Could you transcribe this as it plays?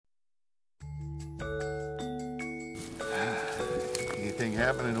anything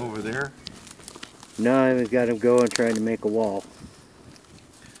happening over there? No, we've got him going trying to make a wall.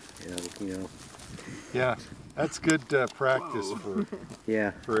 You know. Yeah, that's good practice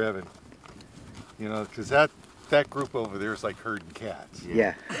for Evan. You know, because that group over there is like herding cats.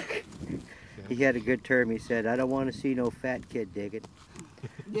 Yeah. He had a good term. He said, "I don't want to see no fat kid digging."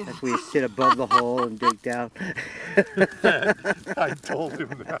 That's where you sit above the hole and dig down. I told him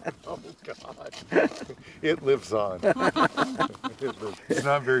that. Oh, God. It lives on. It's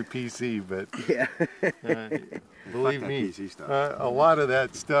not very PC, but yeah. Believe me, a lot of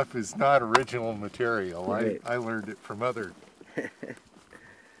that stuff is not original material. Right. I learned it from other.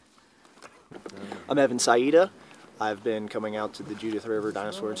 I'm Evan Saida. I've been coming out to the Judith River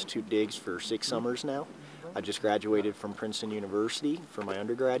Dinosaur Institute digs for 6 summers now. I just graduated from Princeton University for my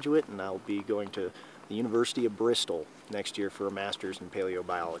undergraduate, and I'll be going to the University of Bristol next year for a master's in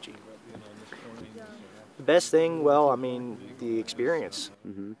Paleobiology. The best thing, well, I mean, the experience.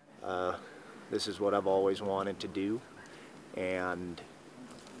 This is what I've always wanted to do, and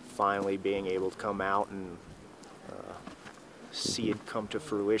finally being able to come out and see it come to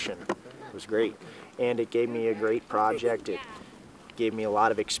fruition was great. And it gave me a great project. It gave me a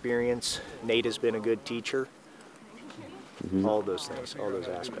lot of experience. Nate has been a good teacher. All those things, all those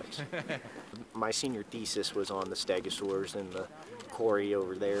aspects. My senior thesis was on the Stegosaurs and the quarry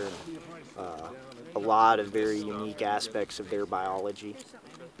over there. And, a lot of very unique aspects of their biology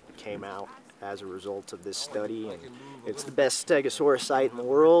came out as a result of this study. And it's the best Stegosaurus site in the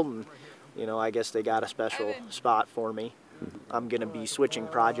world. And, you know, I guess they got a special spot for me. I'm going to be switching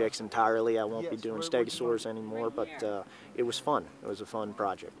projects entirely. I won't be doing Stegosaurs anymore, but it was fun. It was a fun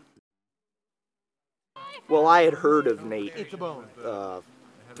project. Well, I had heard of Nate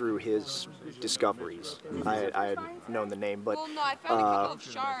through his discoveries. I had known the name, but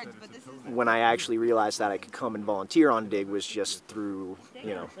when I actually realized that I could come and volunteer on dig was just through,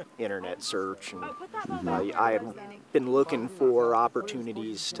 you know, internet search. And I had been looking for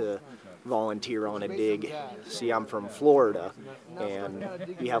opportunities to volunteer on a dig. See, I'm from Florida, and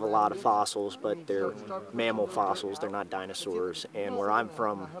we have a lot of fossils, but they're mammal fossils, they're not dinosaurs. And where I'm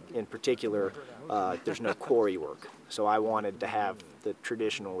from, in particular, there's no quarry work. So I wanted to have the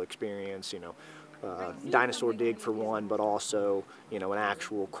traditional experience, you know, dinosaur dig for one, but also, you know, an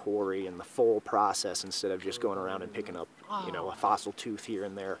actual quarry and the full process instead of just going around and picking up, you know, a fossil tooth here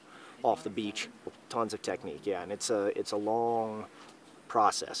and there off the beach. Tons of technique, yeah, and it's a long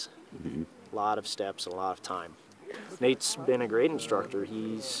process. A lot of steps, a lot of time. Nate's been a great instructor.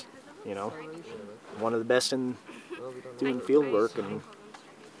 He's, you know, one of the best in doing field work, and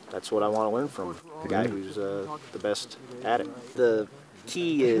that's what I want to learn from a guy who's the best at it. The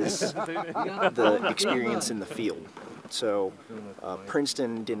key is the experience in the field. So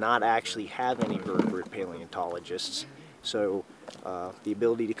Princeton did not actually have any vertebrate paleontologists, so the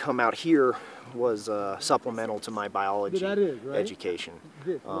ability to come out here was supplemental to my biology education.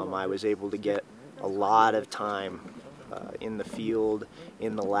 I was able to get a lot of time in the field,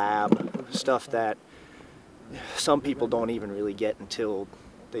 in the lab, stuff that some people don't even really get until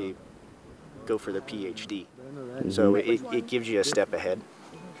they go for their PhD. So it gives you a step ahead.